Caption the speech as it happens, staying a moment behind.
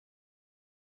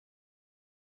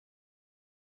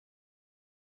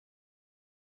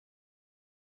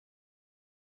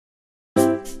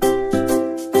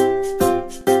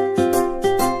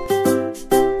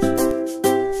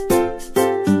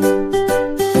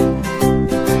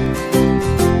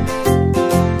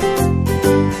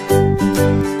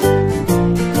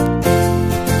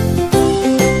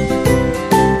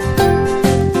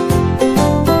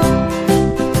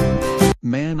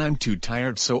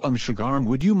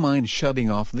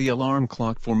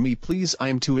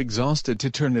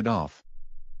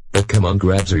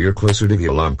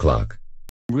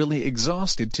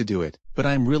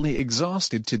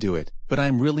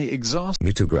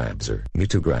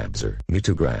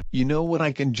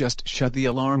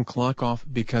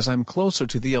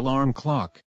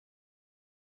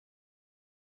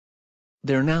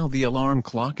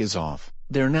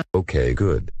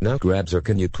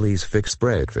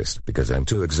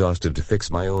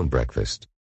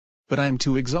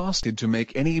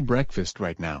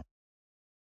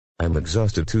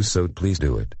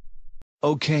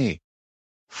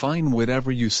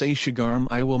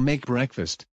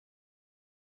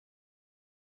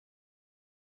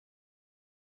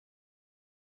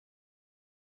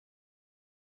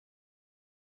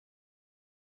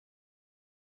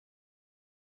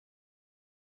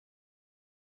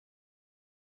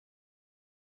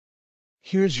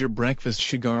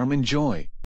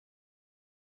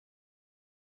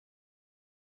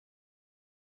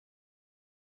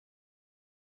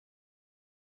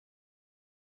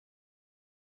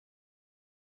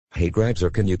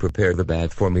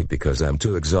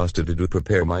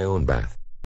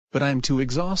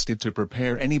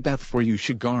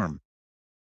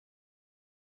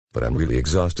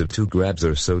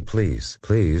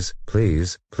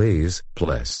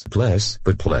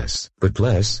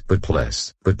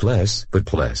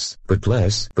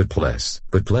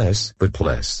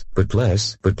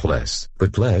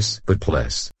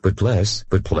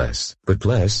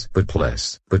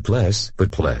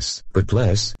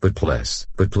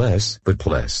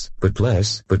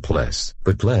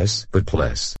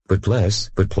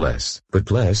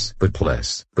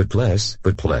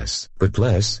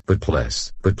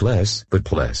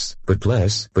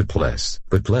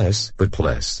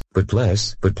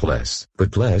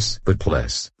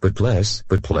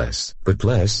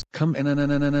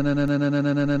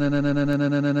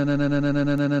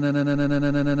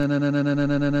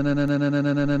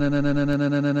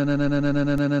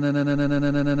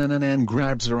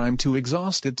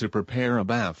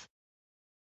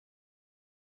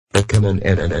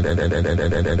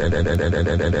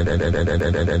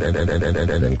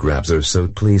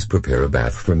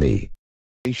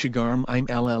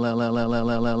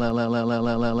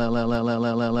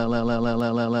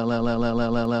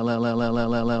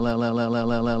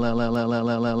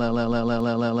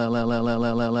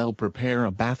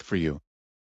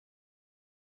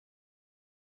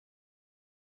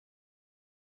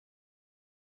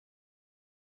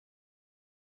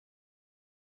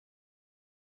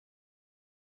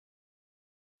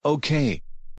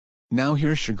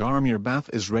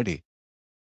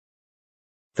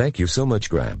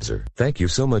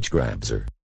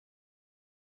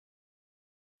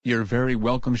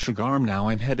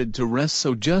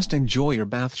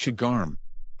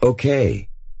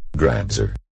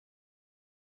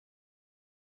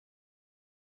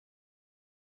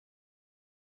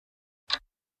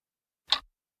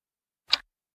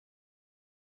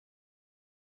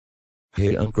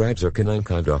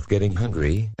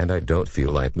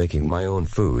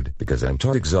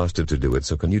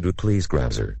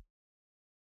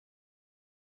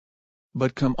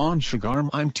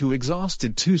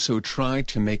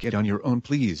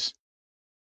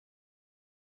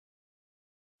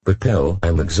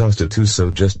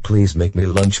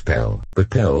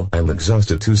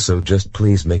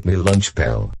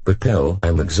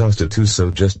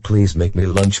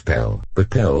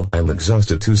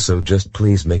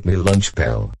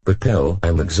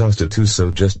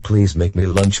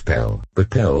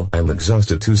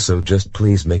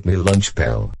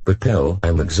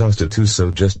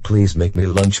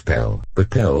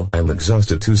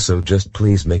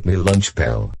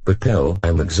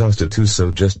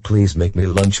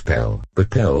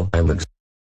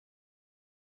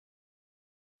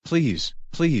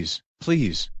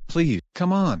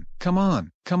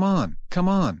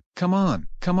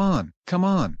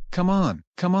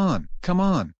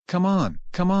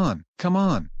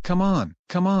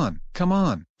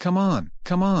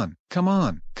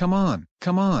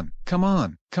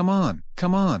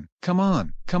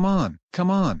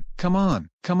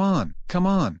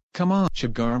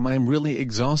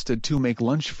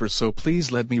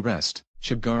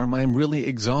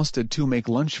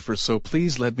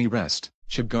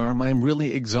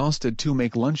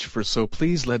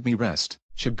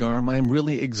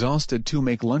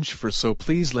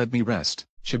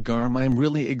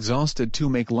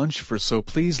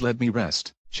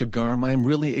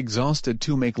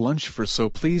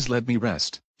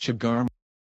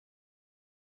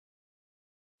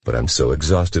But I'm so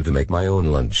exhausted to make my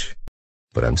own lunch.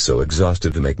 But I'm so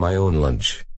exhausted to make my own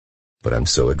lunch. But I'm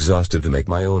so exhausted to make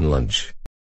my own lunch.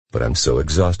 But I'm so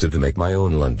exhausted to make my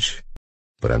own lunch.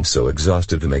 But I'm so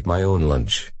exhausted to make my own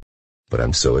lunch. But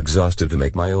I'm so exhausted to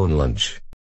make my own lunch.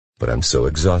 But I'm so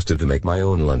exhausted to make my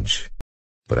own lunch.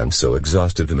 But I'm so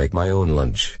exhausted to make my own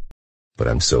lunch. But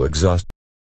I'm so exhausted.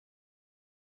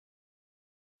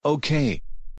 Okay.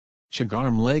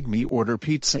 Shagarm, leg me order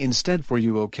pizza instead for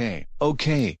you. Okay.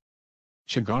 Okay.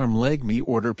 Shagarm, leg me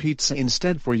order pizza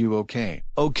instead for you. Okay.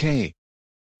 Okay.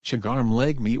 Shagarm,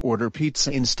 leg me order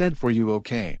pizza instead for you.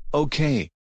 Okay. Okay.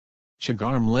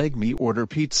 Shagarm, leg me order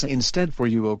pizza instead for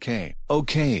you. Okay.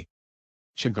 Okay.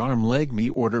 Shagarm, leg me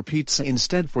order pizza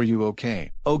instead for you.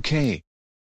 Okay. Okay.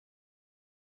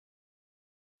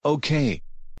 Okay.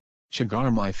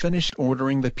 Shagarm, I finished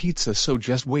ordering the pizza, so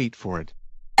just wait for it.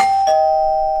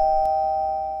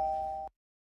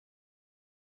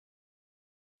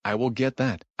 I will get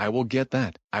that. I will get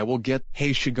that. I will get.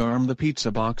 Hey Shagarm, the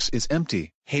pizza box is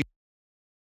empty. Hey.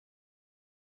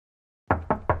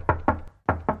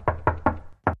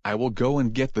 I will go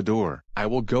and get the door. I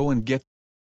will go and get.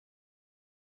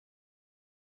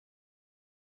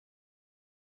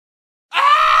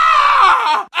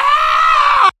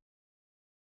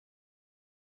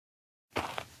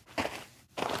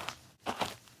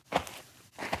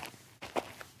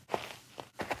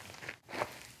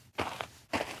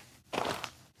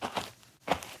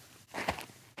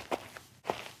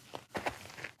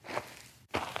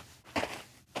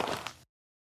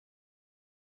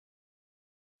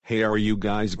 Hey, are you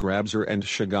guys Grabzer and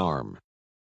Shagarm?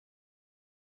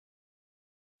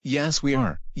 Yes we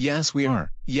are. Yes we are.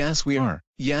 Yes we are.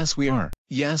 Yes we are.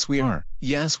 Yes we are.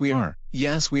 Yes we are.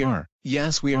 Yes we are.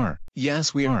 Yes we are. Yes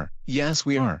we are.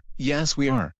 Yes we are. Yes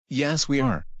we are. Yes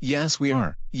we are. Yes we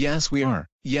are. Yes we are.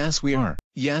 Yes we are.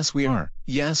 Yes we are.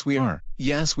 Yes we are.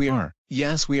 Yes we are.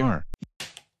 Yes we are.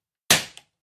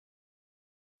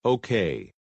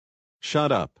 Okay.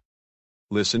 Shut up.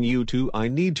 Listen, you two, I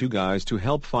need two guys to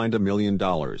help find $1 million.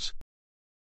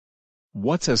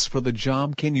 What's us for the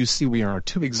job? Can you see we are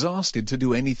too exhausted to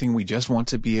do anything? We just want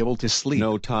to be able to sleep.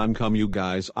 No time come, you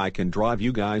guys. I can drive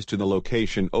you guys to the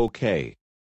location, okay?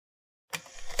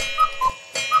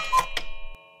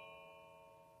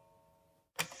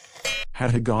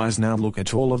 Hey guys, now look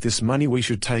at all of this money, we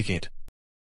should take it.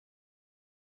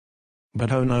 But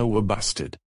oh no, we're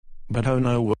busted. But oh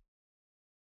no, we're...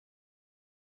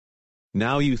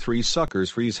 Now you three suckers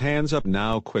freeze hands up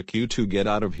now, quick, you two get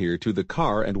out of here to the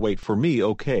car and wait for me,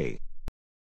 okay?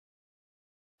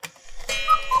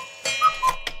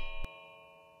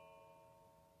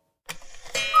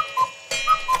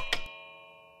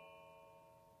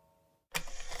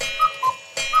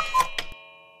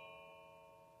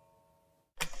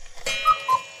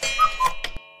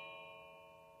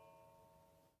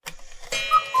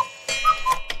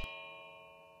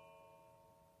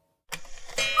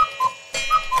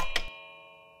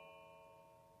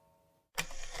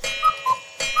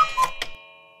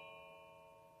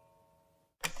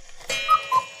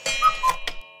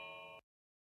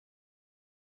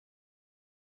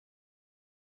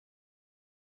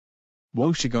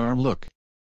 Whoa Shagarm, look,